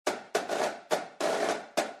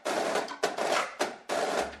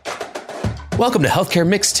Welcome to Healthcare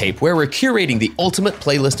Mixtape, where we're curating the ultimate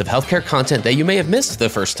playlist of healthcare content that you may have missed the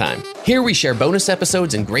first time. Here we share bonus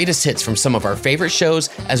episodes and greatest hits from some of our favorite shows,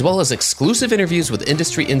 as well as exclusive interviews with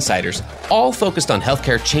industry insiders, all focused on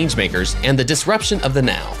healthcare changemakers and the disruption of the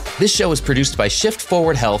now. This show is produced by Shift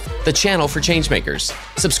Forward Health, the channel for changemakers.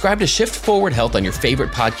 Subscribe to Shift Forward Health on your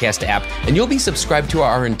favorite podcast app, and you'll be subscribed to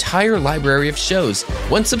our entire library of shows.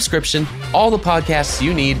 One subscription, all the podcasts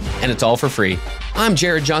you need, and it's all for free. I'm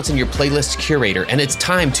Jared Johnson, your playlist curator, and it's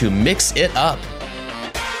time to mix it up.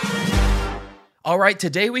 All right,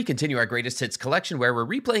 today we continue our greatest hits collection where we're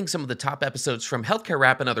replaying some of the top episodes from Healthcare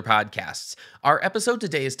Rap and other podcasts. Our episode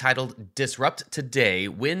today is titled Disrupt Today,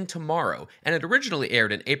 Win Tomorrow, and it originally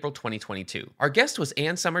aired in April 2022. Our guest was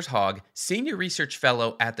Ann Summers-Hogg, Senior Research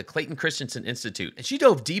Fellow at the Clayton Christensen Institute, and she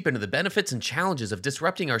dove deep into the benefits and challenges of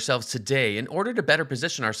disrupting ourselves today in order to better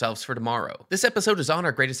position ourselves for tomorrow. This episode is on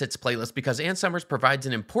our greatest hits playlist because Ann Summers provides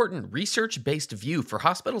an important research-based view for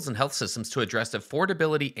hospitals and health systems to address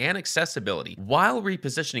affordability and accessibility while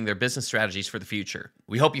repositioning their business strategies for the future.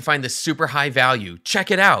 We hope you find this super high value. Check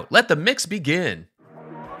it out. Let the mix begin.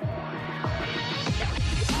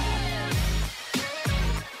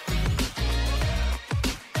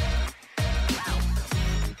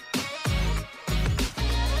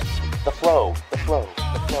 The flow.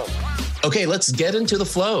 Okay, let's get into the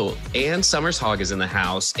flow. Ann Summers-Hogg is in the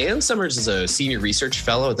house. Ann Summers is a senior research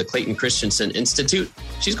fellow at the Clayton Christensen Institute.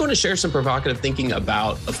 She's going to share some provocative thinking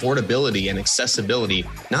about affordability and accessibility,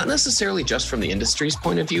 not necessarily just from the industry's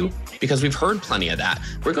point of view, because we've heard plenty of that.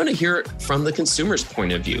 We're going to hear it from the consumer's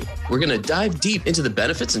point of view. We're going to dive deep into the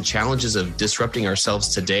benefits and challenges of disrupting ourselves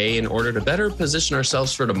today in order to better position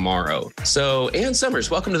ourselves for tomorrow. So, Ann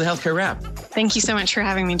Summers, welcome to the Healthcare Rap. Thank you so much for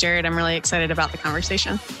having me, Jared. I'm really excited about the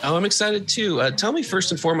conversation. Oh, I'm excited too. Tell me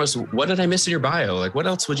first and foremost, what did I miss in your bio? Like, what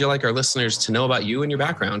else would you like our listeners to know about you and your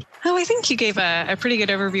background? Oh, I think you gave a pretty good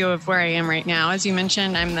overview of where I am right now. As you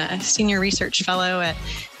mentioned, I'm the Senior Research Fellow at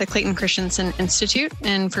the Clayton Christensen Institute.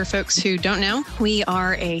 And for folks who don't know, we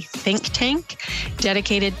are a think tank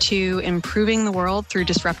dedicated to improving the world through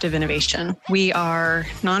disruptive innovation. We are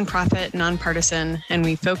nonprofit, nonpartisan, and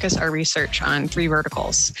we focus our research on three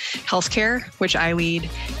verticals: healthcare, which I lead,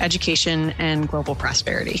 education, and global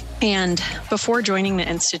prosperity. And before joining the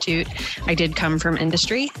Institute, I did come from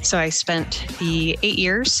industry. So I spent the 8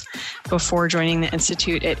 years before joining the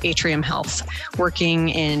Institute at Atrium Health, working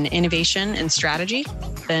in innovation and strategy.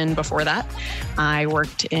 Then before that, I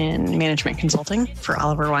worked in management consulting for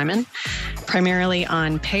Oliver Wyman, primarily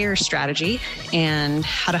on payer strategy and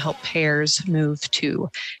how to help payers move to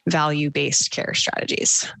value-based care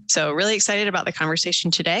strategies. So really excited about the conversation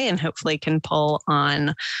today and hopefully can pull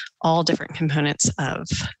on all different components of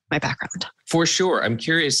my background. For sure. I'm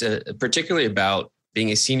curious, particularly about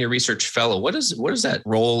being a senior research fellow. What does that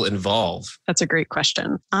role involve? That's a great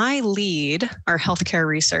question. I lead our healthcare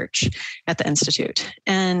research at the Institute.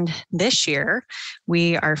 And this year,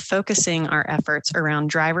 we are focusing our efforts around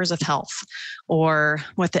drivers of health, or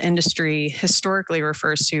what the industry historically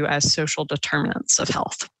refers to as social determinants of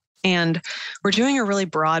health. And we're doing a really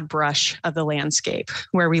broad brush of the landscape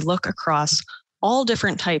where we look across all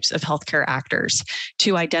different types of healthcare actors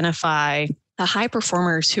to identify the high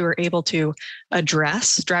performers who are able to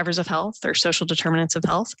address drivers of health or social determinants of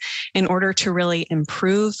health in order to really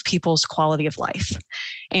improve people's quality of life.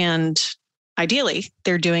 And ideally,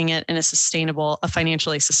 they're doing it in a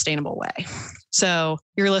financially sustainable way. So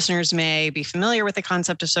your listeners may be familiar with the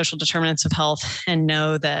concept of social determinants of health and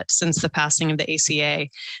know that since the passing of the ACA,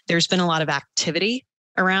 there's been a lot of activity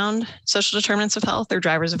around social determinants of health or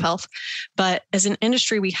drivers of health. But as an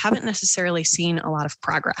industry, we haven't necessarily seen a lot of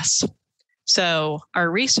progress. So our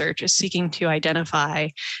research is seeking to identify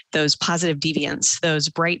those positive deviants, those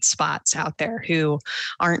bright spots out there who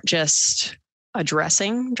aren't just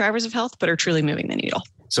addressing drivers of health, but are truly moving the needle.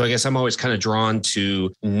 So I guess I'm always kind of drawn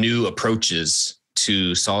to new approaches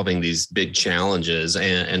to solving these big challenges.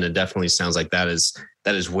 And it definitely sounds like that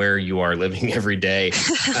is where you are living every day.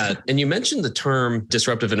 And you mentioned the term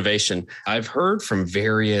disruptive innovation. I've heard from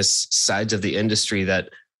various sides of the industry that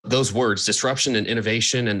those words, disruption and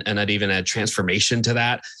innovation, and I'd even add transformation to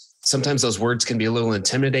that. Sometimes those words can be a little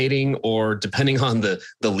intimidating, or depending on the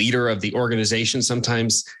leader of the organization,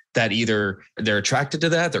 sometimes that either they're attracted to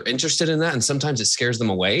that, they're interested in that, and sometimes it scares them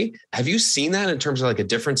away. Have you seen that in terms of like a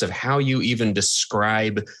difference of how you even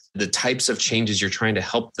describe the types of changes you're trying to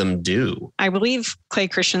help them do? I believe Clay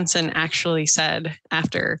Christensen actually said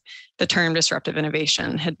after the term disruptive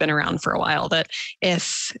innovation had been around for a while that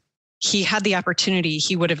if he had the opportunity,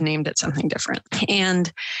 he would have named it something different.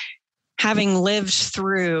 And having lived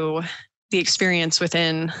through the experience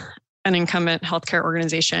within an incumbent healthcare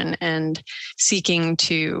organization and seeking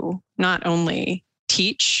to not only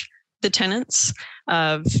teach the tenets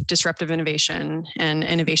of disruptive innovation and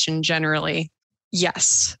innovation generally,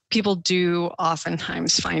 yes, people do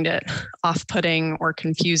oftentimes find it off-putting or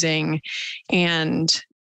confusing. And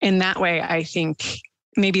in that way, I think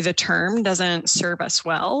maybe the term doesn't serve us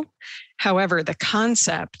well. However, the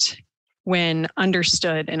concept, when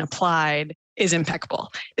understood and applied, is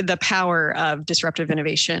impeccable. The power of disruptive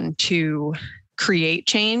innovation to create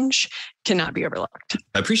change cannot be overlooked.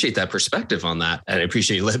 I appreciate that perspective on that. And I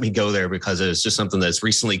appreciate you letting me go there because it's just something that's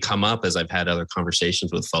recently come up as I've had other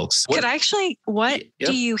conversations with folks. What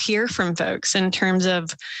do you hear from folks in terms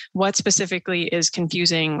of what specifically is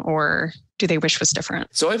confusing or do they wish was different?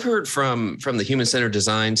 So I've heard from the human-centered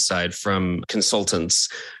design side, from consultants,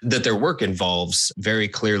 that their work involves very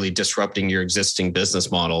clearly disrupting your existing business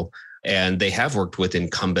model. And they have worked with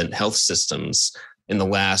incumbent health systems. In the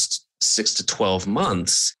last 6 to 12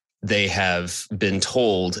 months, they have been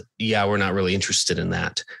told, yeah, we're not really interested in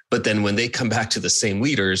that. But then when they come back to the same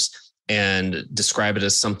leaders and describe it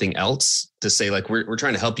as something else, to say like, we're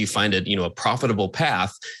trying to help you find a profitable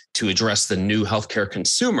path to address the new healthcare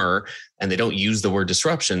consumer, and they don't use the word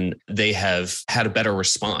disruption, they have had a better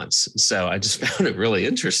response. So I just found it really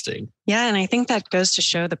interesting. Yeah. And I think that goes to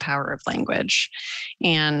show the power of language.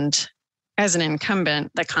 And as an incumbent,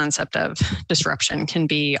 the concept of disruption can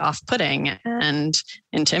be off-putting and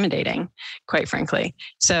intimidating, quite frankly.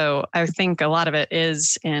 So I think a lot of it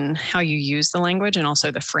is in how you use the language and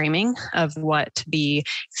also the framing of what the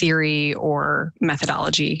theory or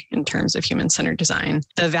methodology in terms of human-centered design,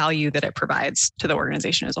 the value that it provides to the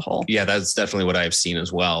organization as a whole. Yeah, that's definitely what I've seen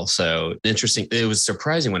as well. So interesting. It was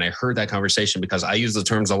surprising when I heard that conversation because I use the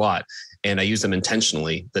terms a lot. And I use them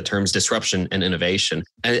intentionally, the terms disruption and innovation.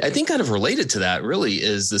 And I think kind of related to that really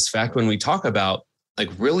is this fact when we talk about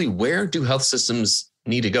like really where do health systems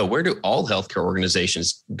need to go? Where do all healthcare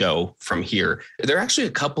organizations go from here? There are actually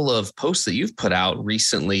a couple of posts that you've put out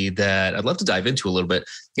recently that I'd love to dive into a little bit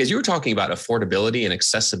because you were talking about affordability and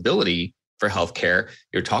accessibility for healthcare.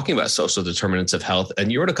 You're talking about social determinants of health,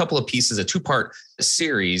 and you wrote a couple of pieces, a 2-part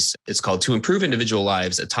series. It's called To Improve Individual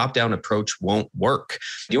Lives, a top-down approach won't work.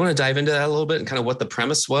 Do you want to dive into that a little bit and kind of what the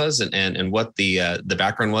premise was and what the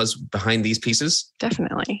background was behind these pieces?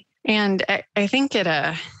 Definitely. And I think at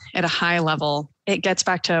a high level, it gets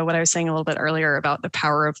back to what I was saying a little bit earlier about the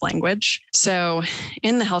power of language. So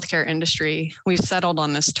in the healthcare industry, we've settled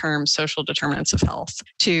on this term, social determinants of health,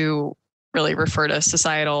 to really refer to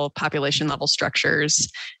societal population level structures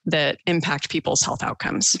that impact people's health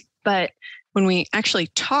outcomes. But when we actually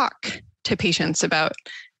talk to patients about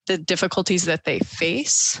the difficulties that they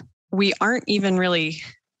face, we aren't even really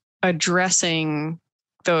addressing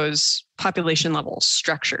those population level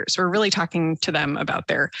structures. We're really talking to them about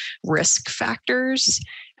their risk factors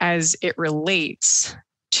as it relates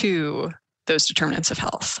to those determinants of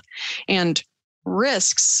health. And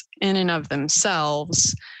risks in and of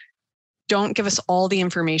themselves don't give us all the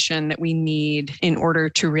information that we need in order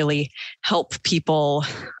to really help people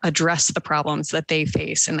address the problems that they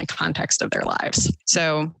face in the context of their lives.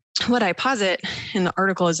 So what I posit in the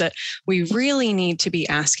article is that we really need to be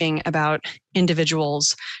asking about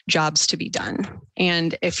individuals' jobs to be done.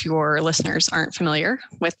 And if your listeners aren't familiar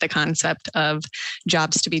with the concept of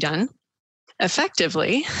jobs to be done,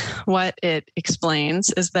 effectively, what it explains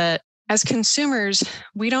is that as consumers,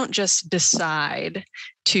 we don't just decide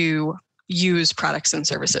to use products and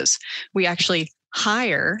services. We actually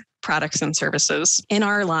hire products and services in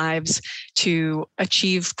our lives to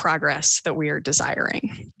achieve progress that we are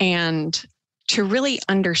desiring. And to really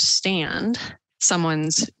understand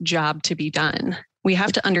someone's job to be done, we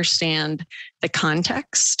have to understand the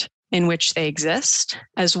context in which they exist,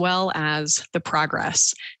 as well as the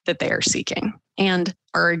progress that they are seeking. And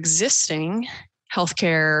our existing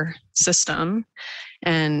healthcare system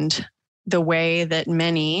and the way that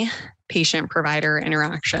many patient-provider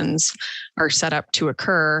interactions are set up to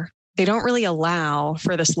occur, they don't really allow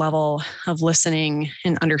for this level of listening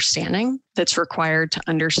and understanding that's required to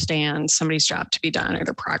understand somebody's job to be done or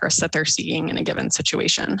the progress that they're seeking in a given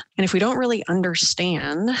situation. And if we don't really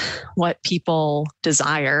understand what people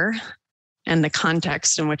desire and the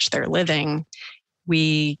context in which they're living,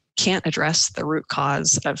 we can't address the root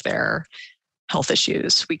cause of their health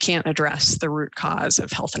issues. We can't address the root cause of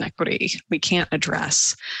health inequity. We can't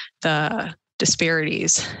address the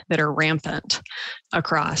disparities that are rampant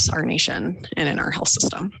across our nation and in our health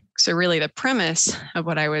system. So really the premise of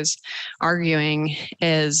what I was arguing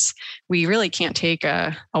is we really can't take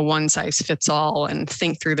a one size fits all and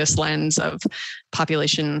think through this lens of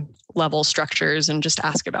population level structures and just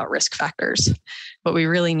ask about risk factors. What we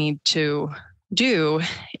really need to do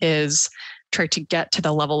is try to get to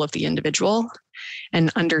the level of the individual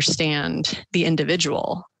and understand the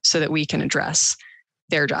individual so that we can address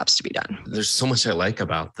their jobs to be done. There's so much I like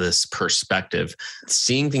about this perspective,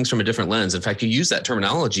 seeing things from a different lens. In fact, you use that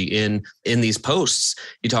terminology in these posts.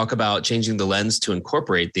 You talk about changing the lens to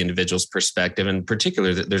incorporate the individual's perspective. In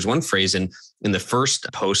particular, there's one phrase in the first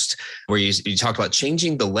post where you talk about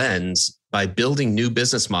changing the lens by building new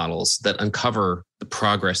business models that uncover the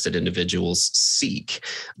progress that individuals seek.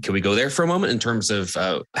 Can we go there for a moment in terms of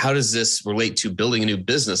how does this relate to building a new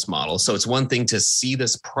business model? So it's one thing to see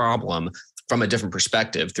this problem from a different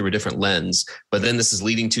perspective through a different lens, but then this is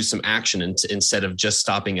leading to some action instead of just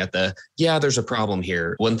stopping at there's a problem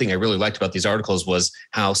here. One thing I really liked about these articles was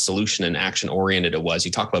how solution and action oriented it was.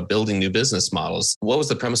 You talk about building new business models. What was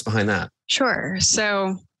the premise behind that? Sure.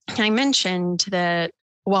 So I mentioned that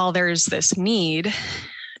while there's this need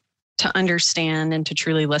to understand and to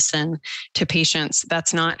truly listen to patients,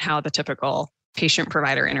 that's not how the typical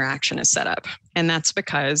patient-provider interaction is set up. And that's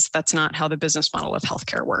because that's not how the business model of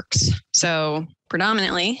healthcare works. So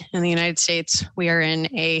predominantly in the United States, we are in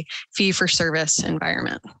a fee-for-service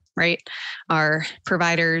environment, right? Our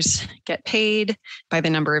providers get paid by the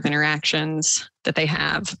number of interactions that they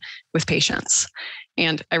have with patients.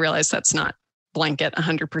 And I realize that's not blanket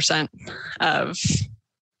 100% of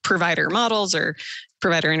provider models or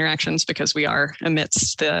provider interactions because we are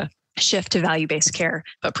amidst the shift to value-based care,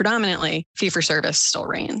 but predominantly fee-for-service still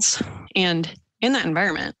reigns. And in that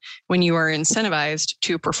environment, when you are incentivized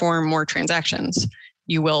to perform more transactions,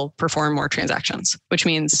 you will perform more transactions, which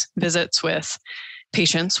means visits with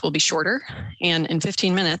patients will be shorter. And in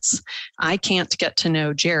 15 minutes, I can't get to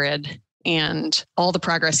know Jared and all the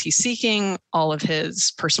progress he's seeking, all of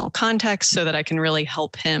his personal context, so that I can really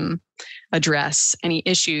help him address any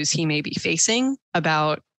issues he may be facing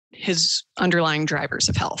about his underlying drivers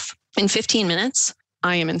of health. In 15 minutes,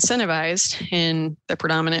 I am incentivized in the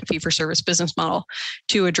predominant fee-for-service business model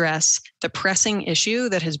to address the pressing issue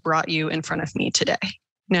that has brought you in front of me today.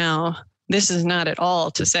 Now, this is not at all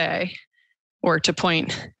to say or to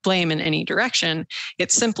point blame in any direction.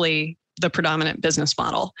 It's simply the predominant business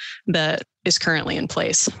model that is currently in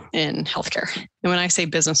place in healthcare. And when I say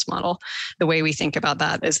business model, the way we think about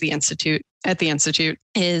that is at the Institute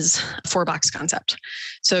is a 4-box concept.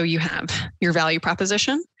 So you have your value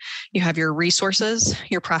proposition, you have your resources,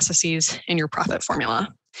 your processes, and your profit formula.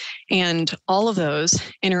 And all of those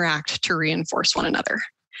interact to reinforce one another.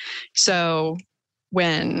 So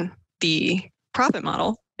when the profit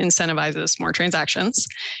model incentivizes more transactions,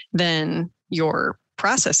 then your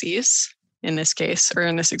processes, in this case, or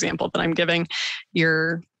in this example that I'm giving,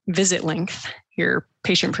 your visit length, your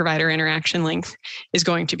patient-provider interaction length is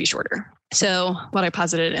going to be shorter. So what I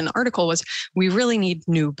posited in the article was we really need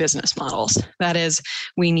new business models. That is,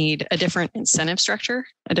 we need a different incentive structure,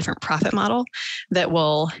 a different profit model that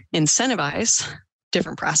will incentivize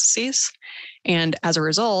different processes, and as a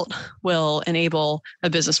result, will enable a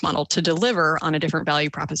business model to deliver on a different value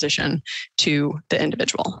proposition to the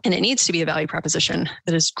individual. And it needs to be a value proposition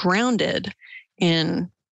that is grounded in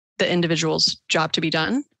the individual's job to be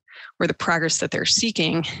done or the progress that they're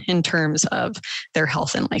seeking in terms of their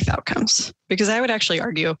health and life outcomes. Because I would actually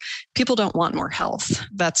argue people don't want more health.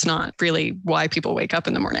 That's not really why people wake up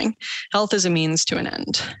in the morning. Health is a means to an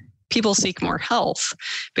end. People seek more health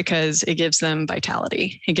because it gives them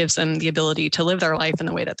vitality. It gives them the ability to live their life in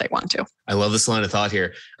the way that they want to. I love this line of thought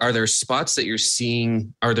here. Are there spots that you're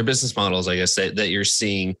seeing, are there business models, I guess, that you're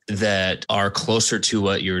seeing that are closer to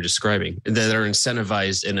what you're describing, that are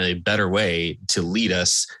incentivized in a better way to lead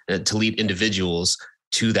us, to lead individuals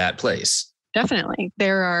to that place? Definitely.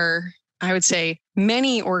 There are, I would say,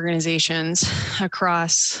 many organizations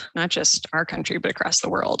across not just our country, but across the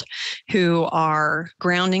world who are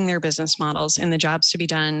grounding their business models in the jobs to be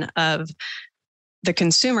done of the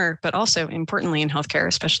consumer, but also importantly in healthcare,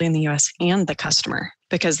 especially in the US, and the customer.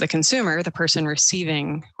 Because the consumer, the person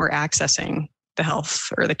receiving or accessing the health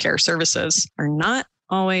or the care services, are not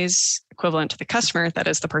always equivalent to the customer, that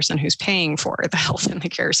is the person who's paying for the health and the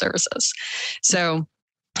care services. So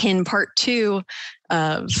in part 2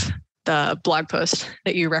 of the blog post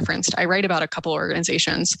that you referenced, I write about a couple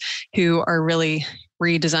organizations who are really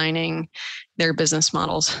redesigning their business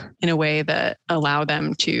models in a way that allow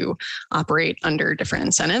them to operate under different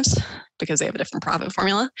incentives because they have a different profit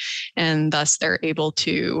formula. And thus they're able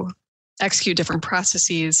to execute different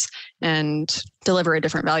processes and deliver a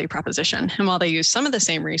different value proposition. And while they use some of the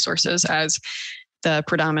same resources as the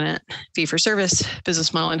predominant fee-for-service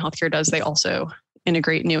business model in healthcare does, they also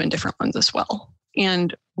integrate new and different ones as well.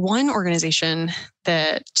 And one organization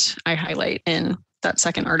that I highlight in that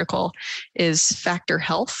second article is Factor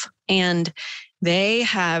Health. And they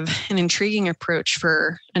have an intriguing approach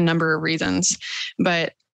for a number of reasons.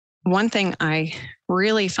 But one thing I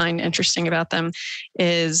really find interesting about them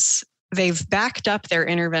is they've backed up their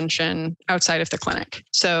intervention outside of the clinic.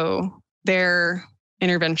 So their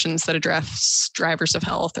interventions that address drivers of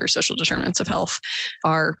health or social determinants of health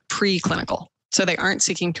are preclinical. So they aren't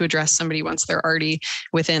seeking to address somebody once they're already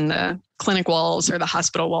within the clinic walls or the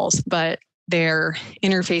hospital walls, but they're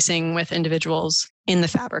interfacing with individuals in the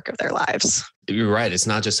fabric of their lives. You're right. It's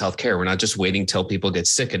not just healthcare. We're not just waiting till people get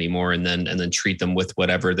sick anymore and then treat them with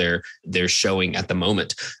whatever they're showing at the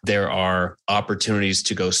moment. There are opportunities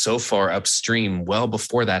to go so far upstream well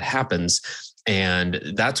before that happens. And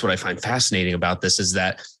that's what I find fascinating about this is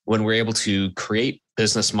that when we're able to create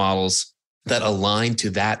business models that align to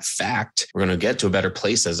that fact, we're going to get to a better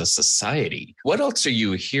place as a society. What else are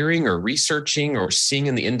you hearing or researching or seeing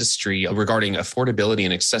in the industry regarding affordability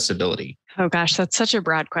and accessibility? Oh gosh, that's such a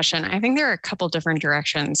broad question. I think there are a couple different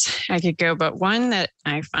directions I could go, but one that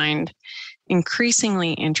I find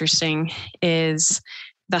increasingly interesting is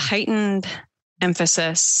the heightened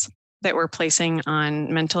emphasis that we're placing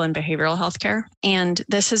on mental and behavioral health care. And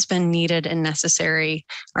this has been needed and necessary,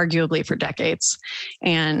 arguably, for decades.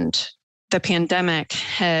 And the pandemic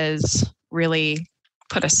has really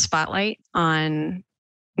put a spotlight on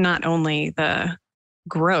not only the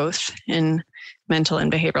growth in mental and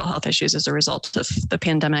behavioral health issues as a result of the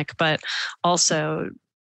pandemic, but also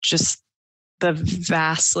just the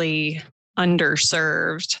vastly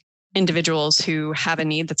underserved individuals who have a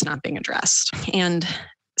need that's not being addressed. And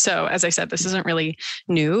so, as I said, this isn't really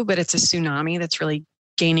new, but it's a tsunami that's really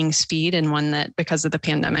gaining speed and one that, because of the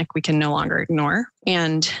pandemic, we can no longer ignore.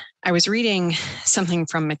 And I was reading something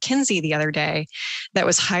from McKinsey the other day that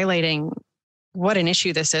was highlighting what an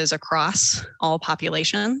issue this is across all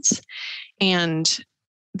populations. And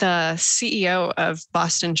the CEO of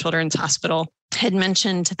Boston Children's Hospital had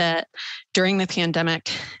mentioned that during the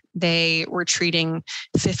pandemic, they were treating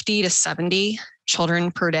 50 to 70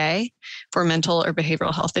 children per day for mental or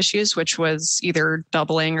behavioral health issues, which was either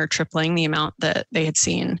doubling or tripling the amount that they had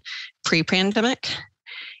seen pre-pandemic.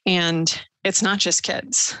 And it's not just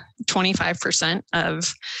kids. 25%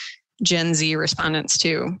 of Gen Z respondents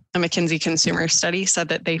to a McKinsey consumer study said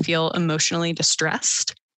that they feel emotionally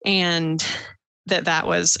distressed, and that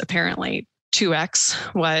was apparently 2x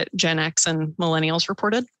what Gen X and millennials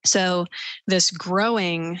reported. So this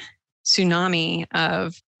growing tsunami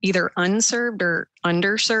of either unserved or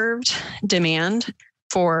underserved demand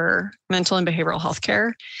for mental and behavioral health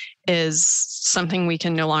care is something we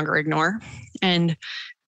can no longer ignore, and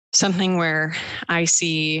something where I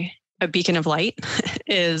see a beacon of light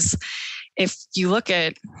is if you look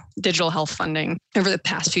at digital health funding over the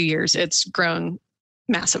past few years, it's grown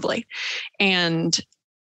massively. And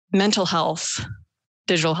mental health,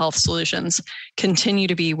 digital health solutions continue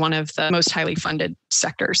to be one of the most highly funded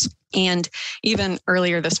sectors. And even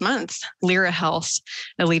earlier this month, Lyra Health,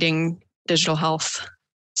 a leading digital health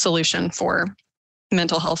solution for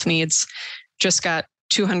mental health needs, just got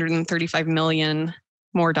 $235 million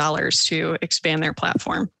more dollars to expand their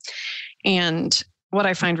platform. And what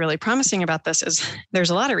I find really promising about this is there's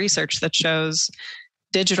a lot of research that shows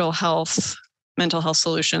digital health, mental health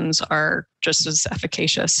solutions are just as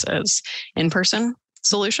efficacious as in-person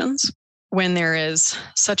solutions. When there is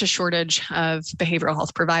such a shortage of behavioral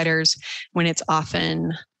health providers, when it's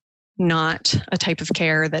often not a type of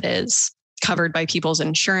care that is covered by people's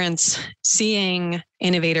insurance, seeing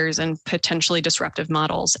innovators and potentially disruptive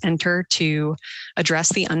models enter to address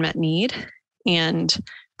the unmet need and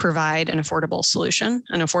provide an affordable solution,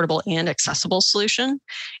 an affordable and accessible solution,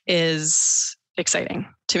 is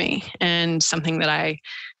exciting to me and something that I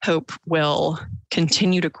hope will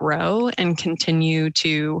continue to grow and continue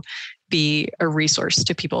to be a resource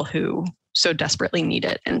to people who so desperately need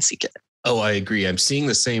it and seek it. Oh, I agree. I'm seeing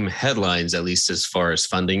the same headlines, at least as far as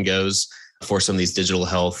funding goes, for some of these digital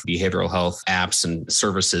health, behavioral health apps and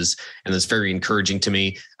services. And that's very encouraging to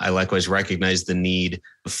me. I likewise recognize the need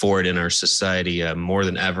for it in our society more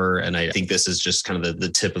than ever. And I think this is just kind of the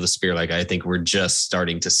tip of the spear. Like, I think we're just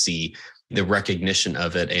starting to see the recognition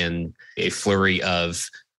of it and a flurry of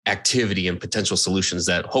activity and potential solutions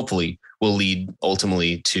that hopefully will lead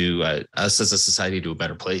ultimately to us as a society to a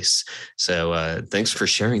better place. So thanks for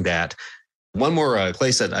sharing that. One more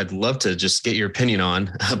place that I'd love to just get your opinion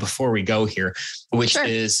on before we go here, which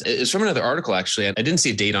is from another article, actually. I didn't see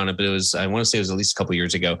a date on it, but I want to say it was at least a couple of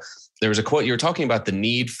years ago. There was a quote. You were talking about the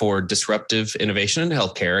need for disruptive innovation in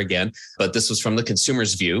healthcare again, but this was from the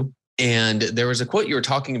consumer's view. And there was a quote you were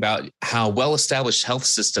talking about how well-established health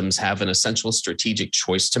systems have an essential strategic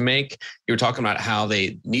choice to make. You were talking about how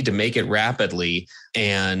they need to make it rapidly.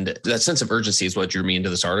 And that sense of urgency is what drew me into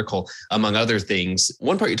this article, among other things.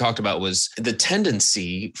 One part you talked about was the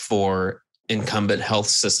tendency for incumbent health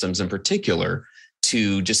systems in particular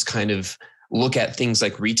to just kind of look at things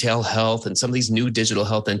like retail health and some of these new digital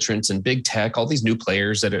health entrants and big tech, all these new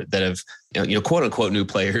players that have, quote unquote new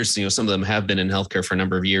players. Some of them have been in healthcare for a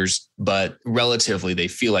number of years, but relatively they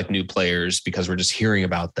feel like new players because we're just hearing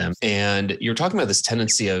about them. And you're talking about this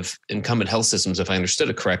tendency of incumbent health systems, if I understood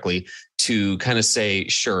it correctly, to kind of say,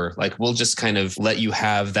 sure, like we'll just kind of let you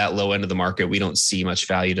have that low end of the market. We don't see much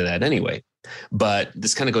value to that anyway. But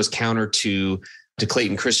this kind of goes counter to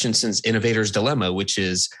Clayton Christensen's innovator's dilemma, which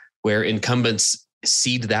is where incumbents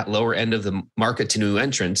cede that lower end of the market to new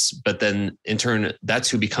entrants, but then in turn, that's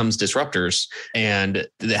who becomes disruptors, and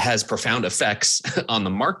that has profound effects on the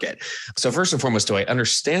market. So first and foremost, do I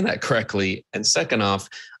understand that correctly? And second off,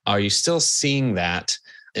 are you still seeing that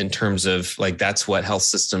in terms of like, that's what health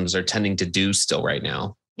systems are tending to do still right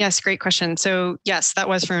now? Yes, great question. So yes, that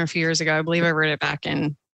was from a few years ago. I believe I wrote it back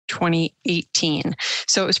in 2018.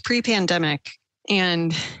 So it was pre-pandemic.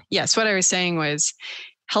 And yes, what I was saying was,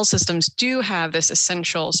 health systems do have this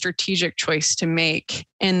essential strategic choice to make,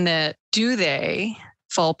 in that do they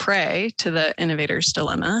fall prey to the innovator's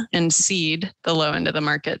dilemma and cede the low end of the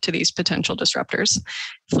market to these potential disruptors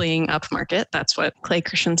fleeing up market? That's what Clay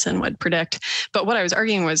Christensen would predict. But what I was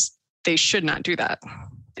arguing was they should not do that.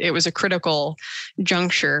 It was a critical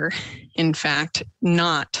juncture, in fact,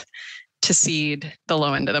 not to cede the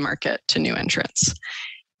low end of the market to new entrants.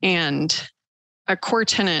 And a core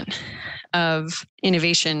tenet of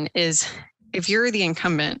innovation is, if you're the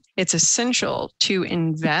incumbent, it's essential to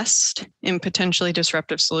invest in potentially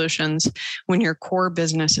disruptive solutions when your core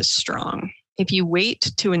business is strong. If you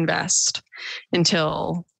wait to invest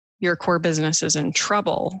until your core business is in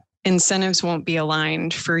trouble, incentives won't be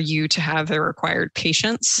aligned for you to have the required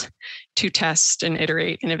patience to test and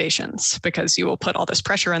iterate innovations, because you will put all this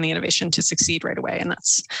pressure on the innovation to succeed right away. And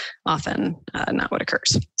that's often not what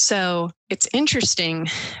occurs. So it's interesting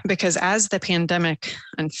because as the pandemic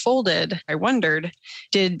unfolded, I wondered,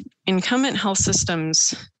 did incumbent health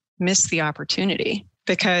systems miss the opportunity?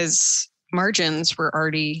 Because margins were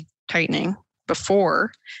already tightening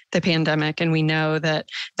before the pandemic. And we know that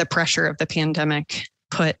the pressure of the pandemic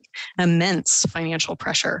put immense financial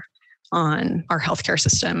pressure on our healthcare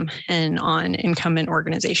system and on incumbent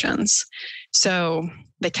organizations. So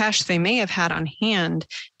the cash they may have had on hand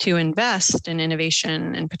to invest in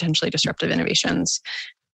innovation and potentially disruptive innovations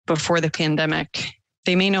before the pandemic,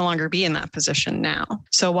 they may no longer be in that position now.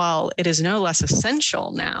 So while it is no less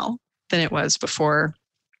essential now than it was before,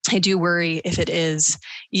 I do worry if it is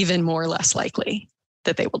even more or less likely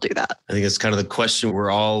that they will do that. I think it's kind of the question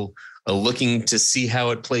we're all looking to see how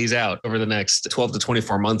it plays out over the next 12 to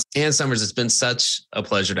 24 months. Ann Summers, it's been such a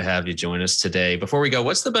pleasure to have you join us today. Before we go,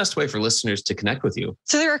 what's the best way for listeners to connect with you?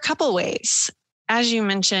 So there are a couple ways. As you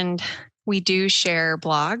mentioned, we do share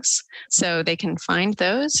blogs, so they can find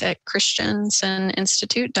those at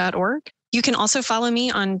christenseninstitute.org. You can also follow me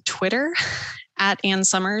on Twitter at Ann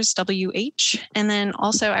Summers, WH. And then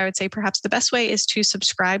also, I would say perhaps the best way is to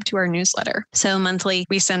subscribe to our newsletter. So monthly,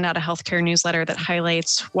 we send out a healthcare newsletter that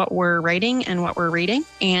highlights what we're writing and what we're reading.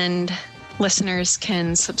 And listeners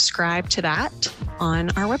can subscribe to that on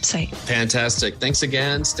our website. Fantastic. Thanks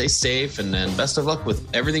again. Stay safe, and then best of luck with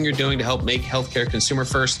everything you're doing to help make healthcare consumer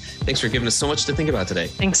first. Thanks for giving us so much to think about today.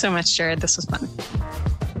 Thanks so much, Jared. This was fun.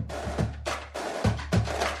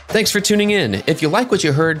 Thanks for tuning in. If you like what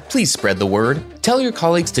you heard, please spread the word. Tell your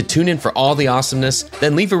colleagues to tune in for all the awesomeness,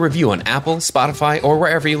 then leave a review on Apple, Spotify, or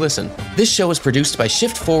wherever you listen. This show is produced by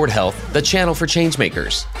Shift Forward Health, the channel for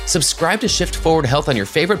changemakers. Subscribe to Shift Forward Health on your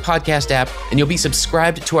favorite podcast app, and you'll be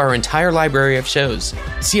subscribed to our entire library of shows.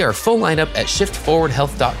 See our full lineup at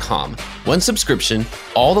shiftforwardhealth.com. One subscription,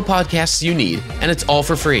 all the podcasts you need, and it's all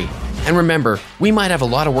for free. And remember, we might have a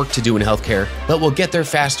lot of work to do in healthcare, but we'll get there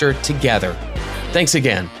faster together. Thanks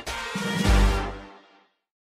again.